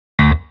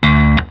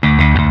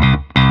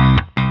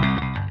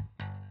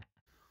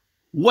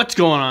What's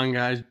going on,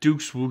 guys? Duke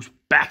Swoops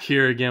back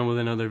here again with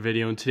another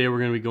video, and today we're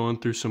going to be going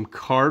through some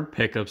card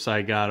pickups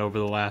I got over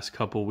the last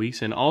couple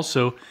weeks, and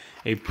also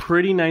a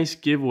pretty nice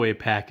giveaway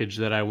package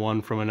that I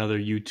won from another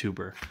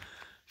YouTuber.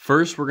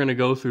 First, we're going to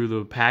go through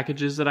the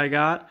packages that I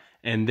got,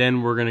 and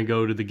then we're going to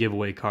go to the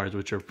giveaway cards,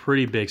 which are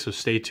pretty big, so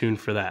stay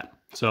tuned for that.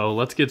 So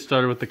let's get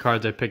started with the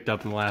cards I picked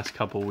up in the last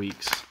couple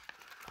weeks.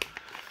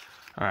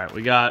 Alright,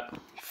 we got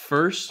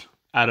first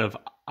out of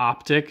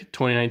Optic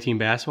 2019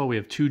 basketball, we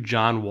have two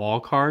John Wall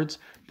cards.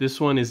 This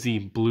one is the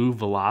blue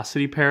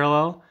velocity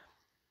parallel.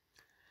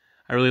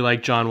 I really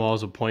like John Wall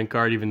as a point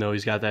guard, even though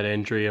he's got that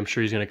injury. I'm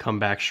sure he's going to come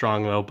back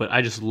strong though, but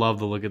I just love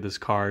the look of this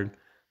card.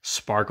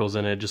 Sparkles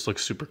in it, just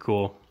looks super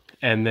cool.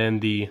 And then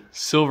the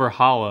silver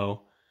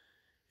hollow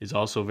is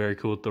also very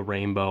cool with the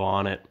rainbow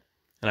on it.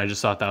 And I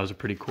just thought that was a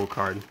pretty cool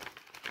card.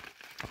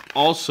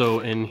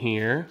 Also in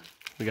here,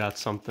 we got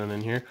something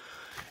in here.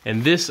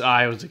 And this,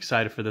 I was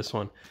excited for this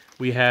one.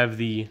 We have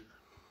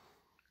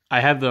I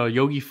have the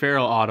Yogi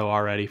Ferrell auto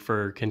already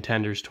for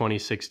Contenders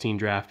 2016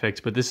 draft picks,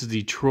 but this is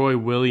the Troy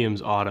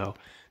Williams auto.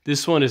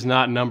 This one is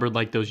not numbered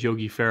like those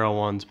Yogi Ferrell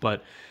ones,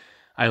 but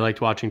I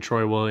liked watching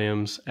Troy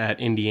Williams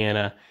at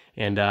Indiana,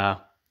 and I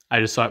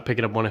just thought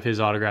picking up one of his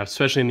autographs,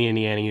 especially in the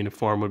Indiana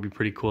uniform, would be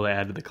pretty cool to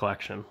add to the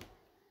collection.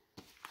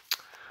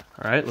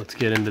 All right, let's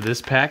get into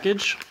this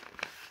package.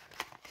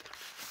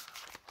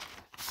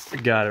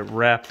 Got it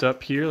wrapped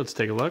up here. Let's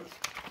take a look.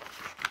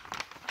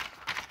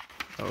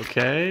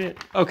 Okay,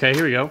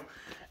 here we go.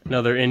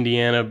 Another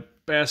Indiana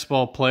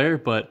basketball player,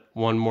 but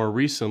one more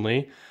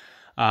recently.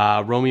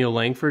 Romeo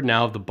Langford,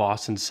 now of the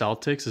Boston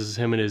Celtics. This is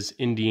him in his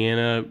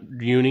Indiana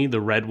uni, the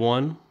red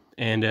one.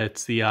 And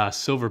it's the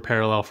silver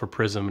parallel for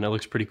Prism, and it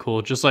looks pretty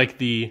cool. Just like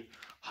the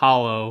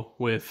hollow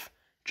with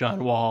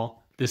John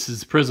Wall, this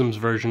is Prism's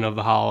version of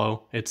the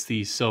hollow. It's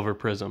the silver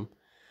Prism.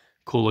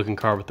 Cool looking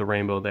card with the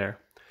rainbow there.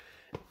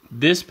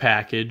 This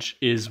package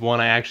is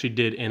one I actually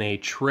did in a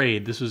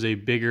trade. This was a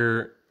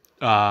bigger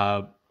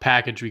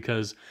package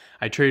because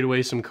I traded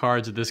away some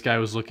cards that this guy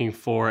was looking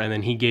for, and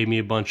then he gave me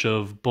a bunch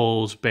of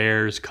Bulls,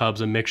 Bears,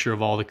 Cubs, a mixture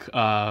of all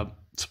the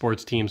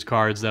sports teams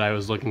cards that I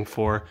was looking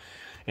for.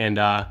 And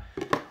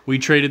we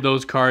traded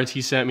those cards.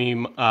 He sent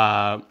me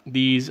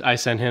these. I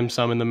sent him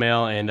some in the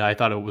mail, and I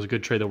thought it was a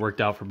good trade that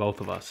worked out for both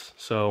of us.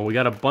 So we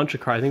got a bunch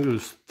of cards. I think it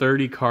was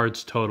 30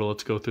 cards total.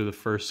 Let's go through the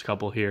first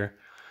couple here.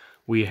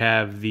 We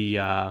have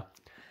the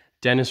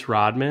Dennis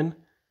Rodman.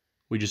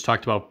 We just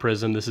talked about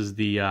Prism. This is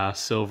the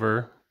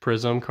silver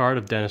Prism card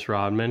of Dennis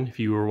Rodman. If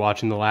you were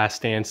watching the Last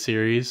Stand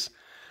series,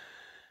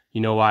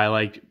 you know why I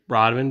like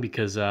Rodman,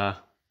 because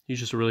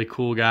he's just a really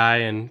cool guy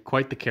and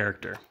quite the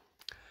character.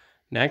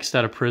 Next,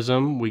 out of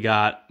Prism, we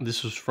got,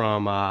 this was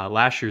from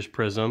last year's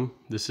Prism.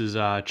 This is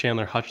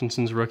Chandler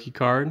Hutchinson's rookie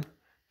card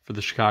for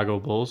the Chicago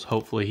Bulls.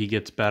 Hopefully he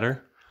gets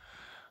better.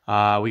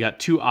 We got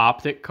two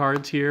Optic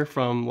cards here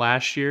from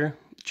last year.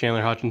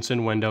 Chandler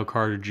Hutchinson, Wendell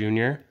Carter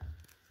Jr.,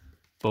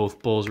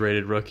 both Bulls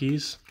rated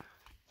rookies.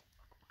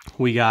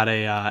 We got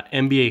a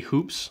NBA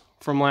Hoops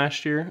from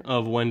last year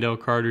of Wendell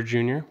Carter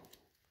Jr.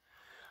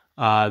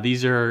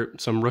 These are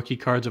some rookie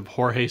cards of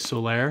Jorge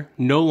Soler,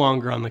 no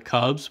longer on the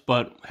Cubs,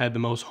 but had the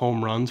most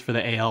home runs for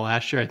the AL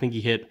last year. I think he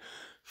hit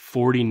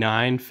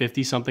 49,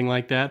 50, something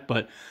like that,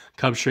 but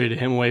Cubs traded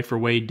him away for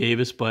Wade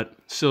Davis, but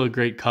still a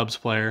great Cubs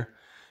player.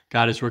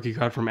 Got his rookie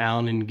card from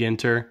Allen and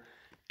Ginter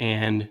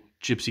and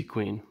Gypsy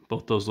Queen.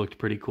 Both those looked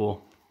pretty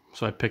cool,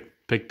 so I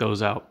picked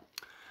those out.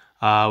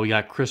 We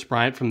got Chris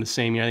Bryant from the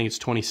same year. I think it's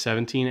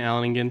 2017,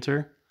 Allen and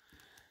Ginter.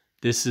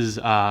 This is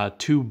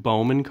two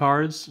Bowman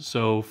cards.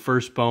 So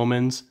first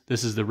Bowman's,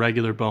 this is the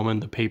regular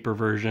Bowman, the paper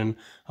version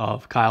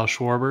of Kyle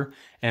Schwarber.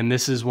 And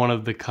this is one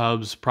of the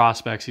Cubs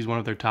prospects. He's one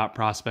of their top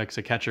prospects,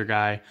 a catcher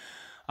guy.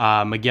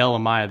 Miguel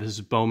Amaya, this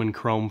is Bowman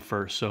Chrome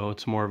first. So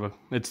it's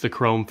it's the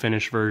Chrome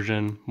finish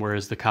version,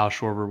 whereas the Kyle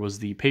Schwarber was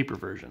the paper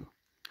version.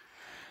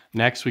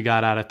 Next, we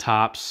got out of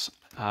Topps,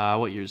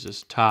 what year is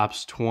this?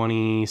 Topps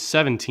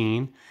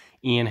 2017.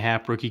 Ian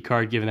Happ rookie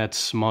card, given that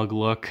smug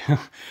look.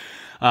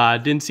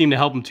 Didn't seem to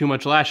help him too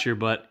much last year,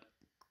 but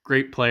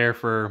great player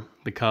for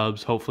the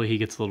Cubs. Hopefully he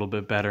gets a little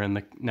bit better in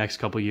the next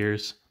couple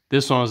years.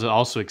 This one I was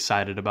also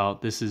excited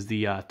about. This is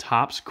the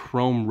Topps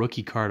Chrome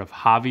rookie card of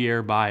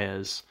Javier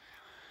Baez.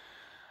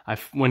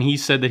 When he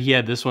said that he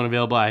had this one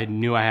available, I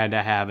knew I had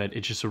to have it.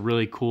 It's just a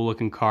really cool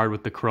looking card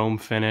with the chrome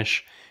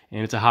finish,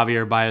 and it's a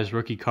Javier Baez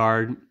rookie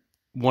card.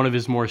 One of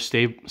his more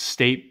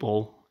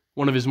staple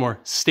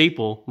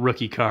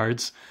rookie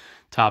cards.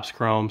 Topps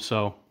Chrome,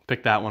 so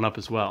pick that one up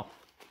as well.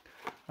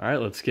 All right,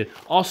 let's get...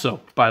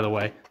 Also, by the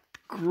way,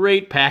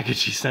 great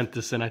package he sent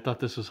this in. I thought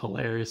this was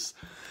hilarious.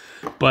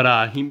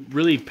 But he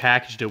really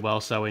packaged it well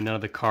so that way none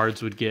of the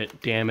cards would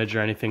get damaged or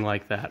anything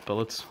like that. But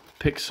let's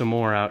pick some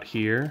more out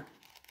here.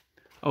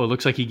 Oh, it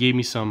looks like he gave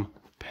me some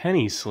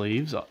penny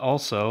sleeves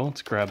also.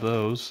 Let's grab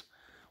those.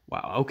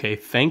 Wow, okay,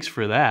 thanks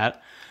for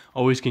that.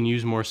 Always can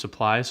use more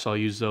supplies, so I'll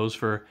use those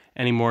for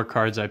any more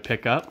cards I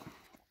pick up.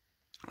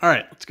 All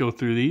right, let's go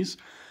through these.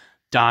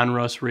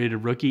 Donruss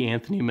rated rookie,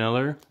 Anthony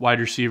Miller, wide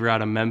receiver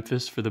out of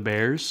Memphis for the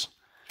Bears.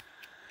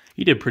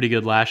 He did pretty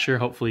good last year.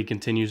 Hopefully he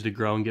continues to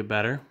grow and get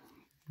better.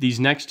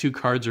 These next two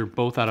cards are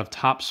both out of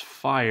Topps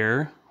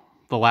Fire.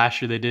 The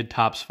last year they did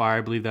Topps Fire,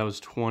 I believe that was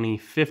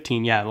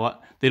 2015. Yeah,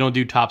 they don't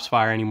do Topps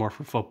Fire anymore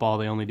for football.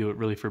 They only do it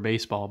really for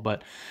baseball.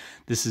 But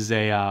this is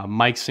a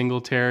Mike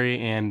Singletary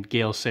and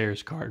Gale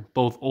Sayers card.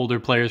 Both older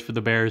players for the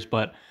Bears,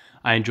 but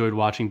I enjoyed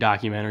watching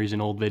documentaries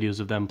and old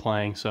videos of them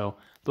playing. So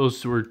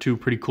those were two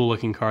pretty cool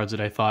looking cards that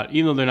I thought,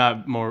 even though they're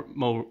not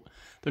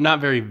they're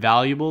not very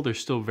valuable, they're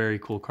still very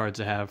cool cards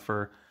to have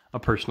for a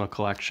personal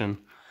collection.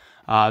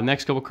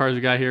 Next couple cards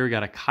we got here, we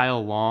got a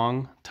Kyle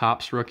Long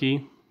Topps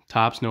rookie.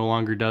 Topps no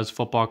longer does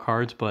football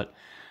cards, but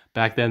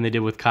back then they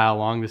did with Kyle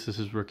Long. This is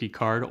his rookie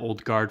card,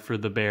 old guard for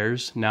the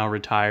Bears, now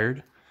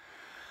retired.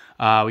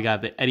 We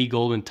got the Eddie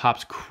Goldman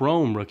Topps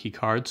Chrome rookie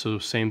card, so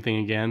same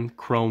thing again,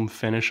 chrome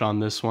finish on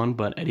this one,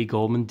 but Eddie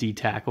Goldman,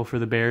 D-tackle for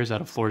the Bears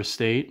out of Florida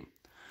State.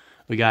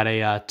 We got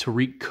a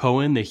Tariq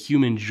Cohen, the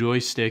human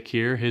joystick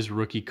here, his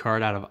rookie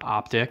card out of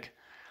Optic.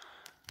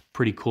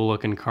 Pretty cool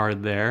looking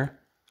card there.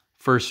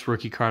 First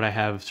rookie card I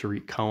have of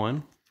Tariq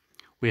Cohen.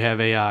 We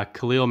have a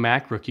Khalil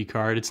Mack rookie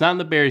card. It's not in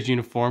the Bears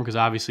uniform because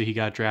obviously he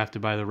got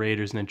drafted by the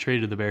Raiders and then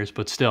traded to the Bears,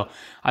 but still,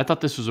 I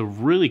thought this was a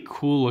really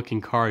cool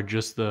looking card,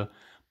 just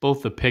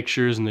both the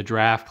pictures and the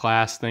draft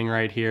class thing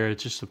right here.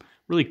 It's just a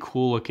really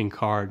cool looking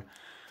card.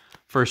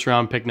 First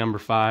round pick number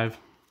 5,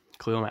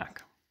 Khalil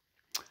Mack.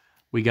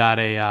 We got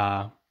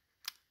a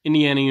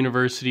Indiana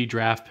University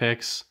draft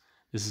picks.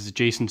 This is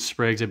Jason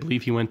Spriggs. I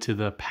believe he went to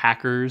the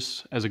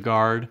Packers as a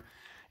guard,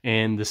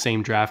 and the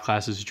same draft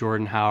class as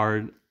Jordan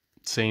Howard,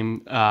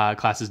 same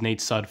class as Nate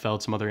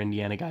Sudfeld, some other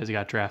Indiana guys that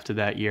got drafted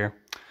that year.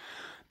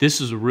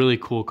 This is a really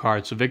cool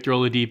card. So Victor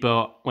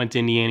Oladipo went to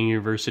Indiana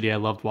University. I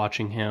loved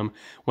watching him.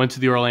 Went to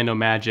the Orlando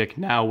Magic,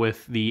 now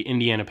with the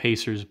Indiana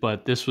Pacers,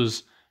 but this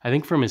was, I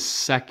think, from his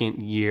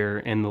second year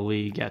in the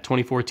league. Yeah,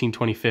 2014,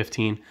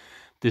 2015.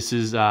 This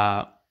is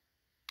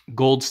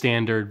gold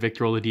standard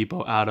Victor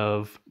Oladipo out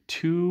of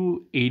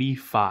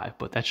 285,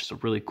 but that's just a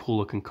really cool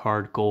looking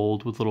card,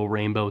 gold with a little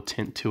rainbow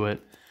tint to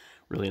it.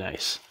 Really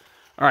nice.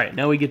 All right,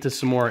 now we get to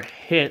some more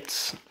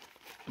hits.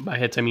 By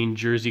hits, I mean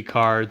jersey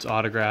cards,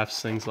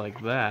 autographs, things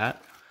like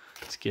that.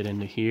 Let's get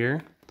into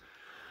here.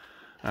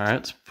 All right,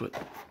 let's put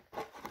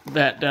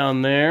that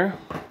down there.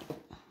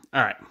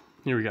 All right,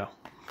 here we go.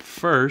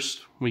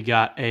 First, we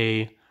got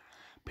a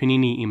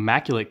Panini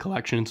Immaculate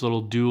Collection. It's a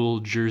little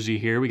dual jersey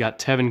here. We got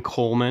Tevin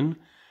Coleman,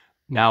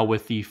 now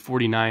with the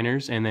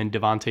 49ers, and then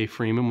Devontae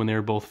Freeman when they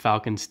were both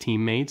Falcons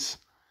teammates.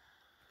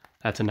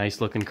 That's a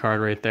nice looking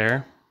card right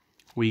there.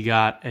 We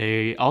got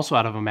also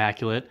out of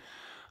Immaculate,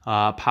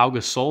 Pau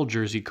Gasol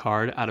jersey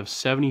card out of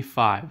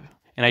 75.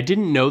 And I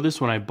didn't know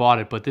this when I bought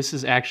it, but this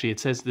is actually, it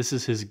says this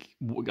is his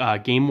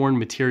game-worn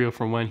material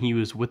from when he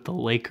was with the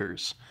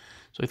Lakers.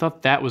 So I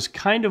thought that was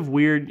kind of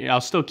weird.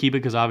 I'll still keep it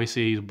because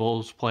obviously he's a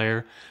Bulls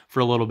player for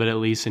a little bit at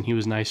least, and he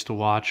was nice to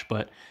watch.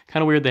 But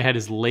kind of weird they had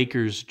his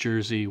Lakers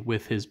jersey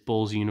with his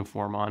Bulls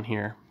uniform on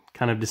here.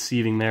 Kind of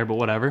deceiving there, but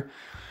whatever.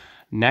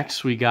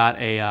 Next, we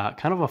got a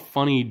kind of a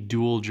funny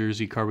dual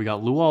jersey card. We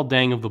got Luol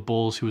Deng of the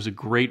Bulls, who was a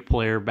great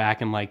player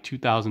back in like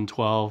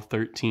 2012,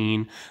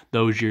 13,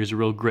 those years, a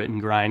real grit and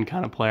grind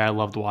kind of player. I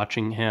loved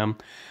watching him.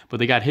 But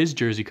they got his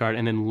jersey card.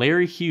 And then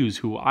Larry Hughes,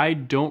 who I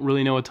don't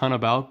really know a ton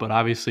about, but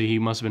obviously he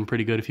must have been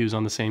pretty good if he was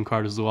on the same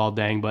card as Luol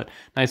Deng. But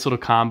nice little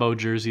combo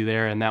jersey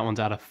there, and that one's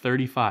out of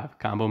 35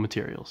 combo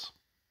materials.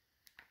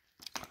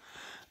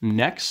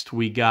 Next,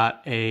 we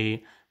got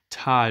a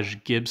Taj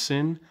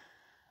Gibson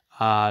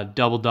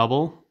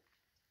double-double.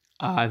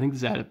 I think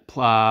this is at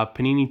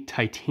Panini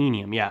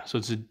Titanium. Yeah, so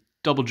it's a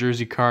double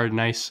jersey card.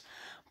 Nice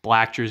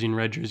black jersey and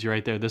red jersey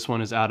right there. This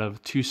one is out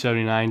of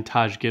 279.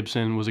 Taj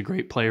Gibson was a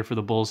great player for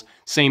the Bulls.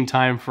 Same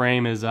time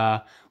frame as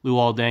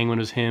Luol Deng when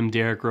it was him,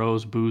 Derrick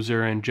Rose,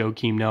 Boozer, and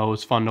Joakim Noah. It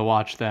was fun to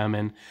watch them.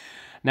 And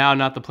now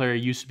not the player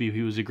he used to be.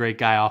 He was a great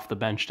guy off the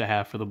bench to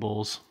have for the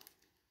Bulls.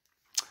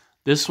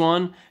 This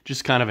one,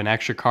 just kind of an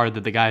extra card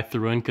that the guy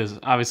threw in because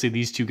obviously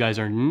these two guys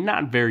are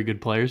not very good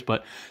players,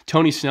 but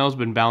Tony Snell's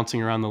been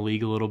bouncing around the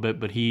league a little bit,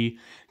 but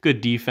good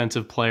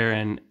defensive player,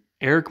 and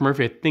Eric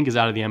Murphy, I think, is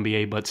out of the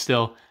NBA, but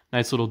still,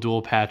 nice little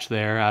dual patch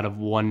there out of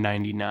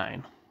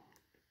 199.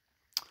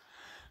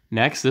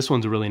 Next, this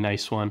one's a really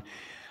nice one.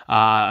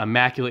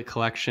 Immaculate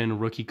Collection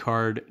rookie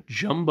card,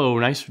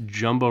 nice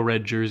jumbo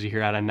red jersey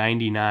here out of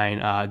 99.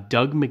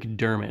 Doug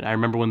McDermott. I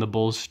remember when the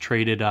Bulls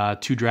traded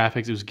 2 draft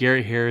picks. It was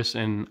Gary Harris,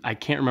 and I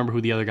can't remember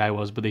who the other guy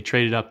was, but they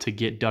traded up to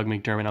get Doug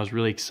McDermott. I was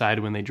really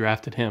excited when they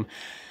drafted him.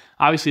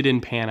 Obviously, it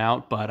didn't pan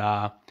out,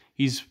 but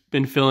he's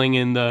been filling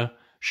in the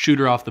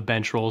shooter off the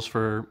bench roles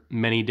for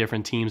many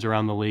different teams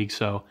around the league,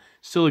 so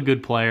still a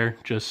good player,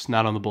 just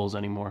not on the Bulls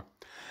anymore.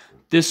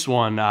 This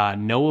one,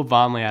 Noah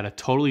Vonleh out of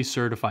Totally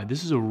Certified.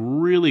 This is a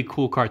really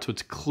cool card. So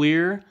it's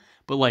clear,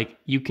 but like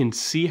you can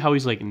see how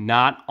he's like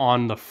not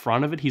on the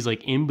front of it. He's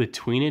like in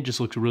between it.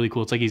 Just looks really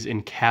cool. It's like he's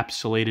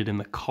encapsulated in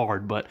the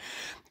card. But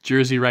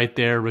jersey right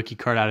there, rookie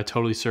card out of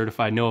Totally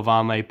Certified. Noah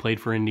Vonleh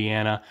played for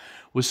Indiana.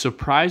 Was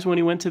surprised when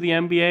he went to the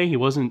NBA. He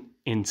wasn't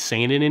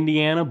insane in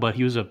Indiana, but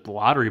he was a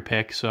lottery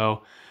pick.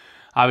 So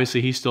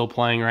Obviously, he's still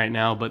playing right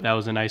now, but that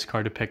was a nice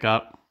card to pick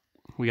up.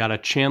 We got a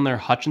Chandler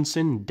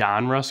Hutchinson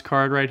Donruss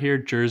card right here,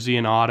 jersey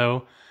and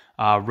auto,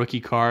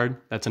 rookie card.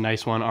 That's a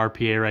nice one,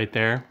 RPA right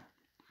there.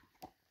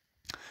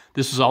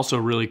 This is also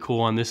a really cool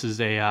one. This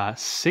is a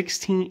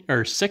 6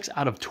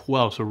 out of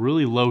 12, so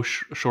really low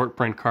short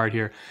print card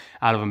here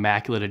out of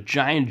Immaculate. A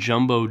giant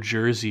jumbo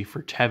jersey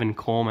for Tevin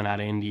Coleman out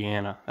of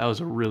Indiana. That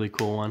was a really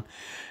cool one.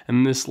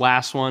 And this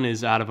last one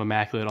is out of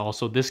Immaculate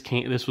also. This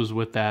was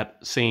with that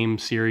same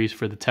series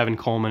for the Tevin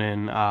Coleman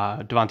and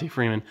Devontae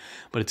Freeman,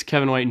 but it's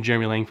Kevin White and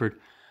Jeremy Langford.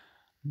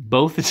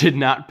 Both did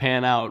not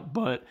pan out,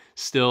 but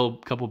still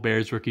a couple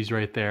Bears rookies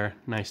right there.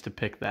 Nice to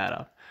pick that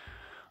up.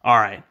 All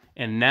right.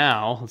 And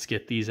now, let's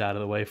get these out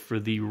of the way for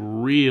the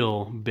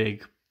real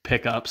big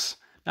pickups.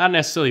 Not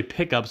necessarily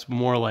pickups, but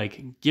more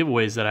like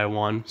giveaways that I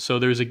won. So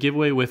there's a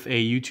giveaway with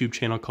a YouTube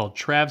channel called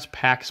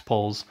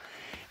TravsPackPulls,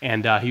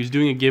 and he was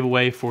doing a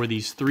giveaway for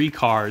these 3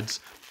 cards,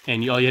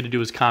 and all you had to do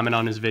was comment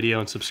on his video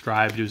and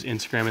subscribe to his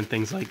Instagram and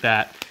things like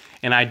that.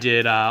 And I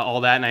did all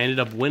that, and I ended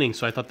up winning,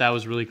 so I thought that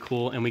was really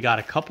cool. And we got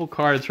a couple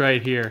cards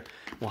right here.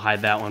 We'll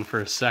hide that one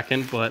for a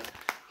second, but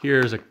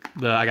here's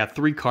I got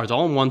 3 cards,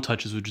 all in one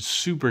touches, which is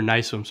super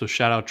nice of him. So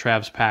shout out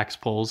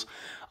TravsPackPulls.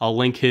 I'll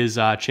link his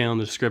channel in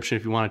the description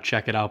if you want to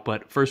check it out.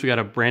 But first we got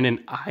a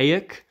Brandon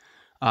Ayuk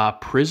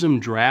Prism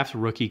Draft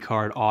rookie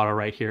card auto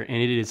right here. And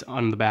it is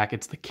on the back.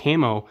 It's the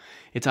camo.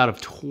 It's out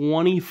of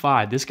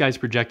 25. This guy's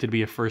projected to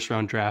be a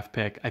first-round draft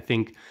pick. I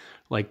think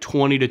like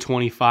 20 to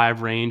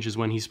 25 range is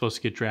when he's supposed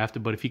to get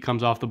drafted. But if he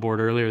comes off the board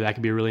earlier, that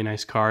could be a really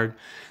nice card.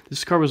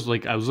 This card was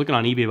like, I was looking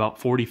on eBay about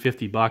 40,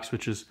 50 bucks,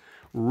 which is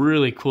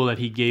really cool that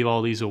he gave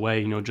all these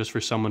away, just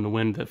for someone to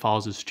win that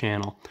follows his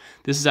channel.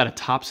 This is out of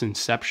Topps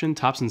Inception.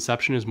 Topps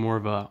Inception is more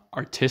of a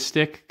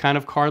artistic kind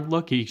of card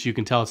look. You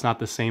can tell it's not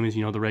the same as,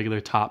 the regular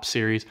Topps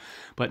series,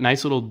 but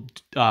nice little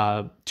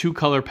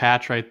 2-color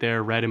patch right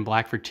there, red and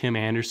black for Tim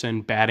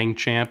Anderson, batting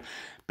champ.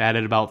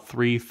 Batted about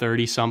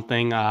 330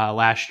 something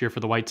last year for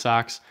the White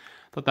Sox.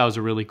 Thought that was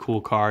a really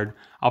cool card.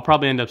 I'll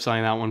probably end up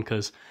selling that one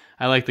because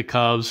I like the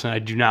Cubs, and I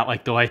do not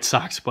like the White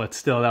Sox, but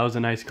still, that was a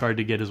nice card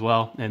to get as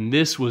well. And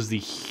this was the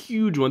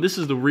huge one. This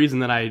is the reason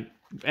that I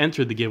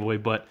entered the giveaway,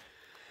 but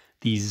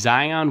the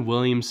Zion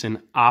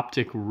Williamson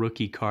Optic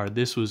rookie card.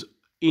 This was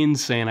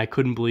insane. I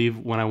couldn't believe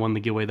when I won the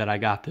giveaway that I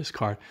got this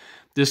card.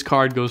 This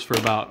card goes for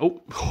about,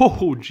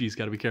 geez,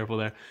 got to be careful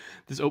there.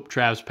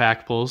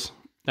 TravsPackPulls.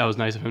 That was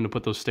nice of him to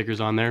put those stickers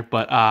on there.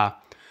 But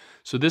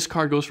so this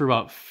card goes for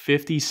about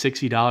 $50,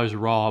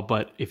 $60 raw.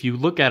 But if you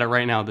look at it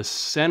right now, the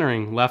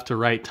centering left to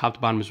right, top to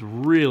bottom is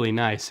really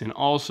nice, and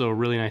also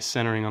really nice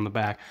centering on the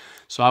back.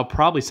 So I'll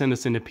probably send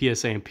this into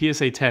PSA. And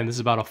PSA 10, this is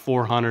about a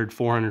 $400,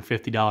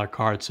 $450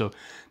 card. So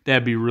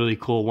that'd be really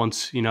cool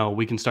once,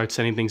 we can start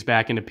sending things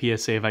back into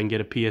PSA if I can get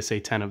a PSA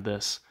 10 of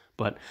this.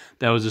 But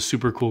that was a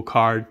super cool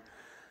card.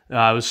 It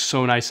was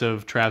so nice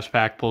of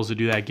TravsPackPulls to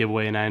do that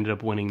giveaway, and I ended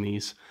up winning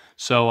these.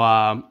 So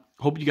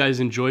hope you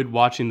guys enjoyed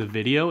watching the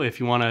video. If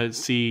you want to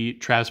see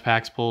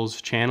TravsPackPulls'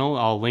 channel,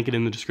 I'll link it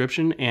in the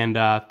description. And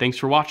thanks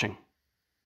for watching.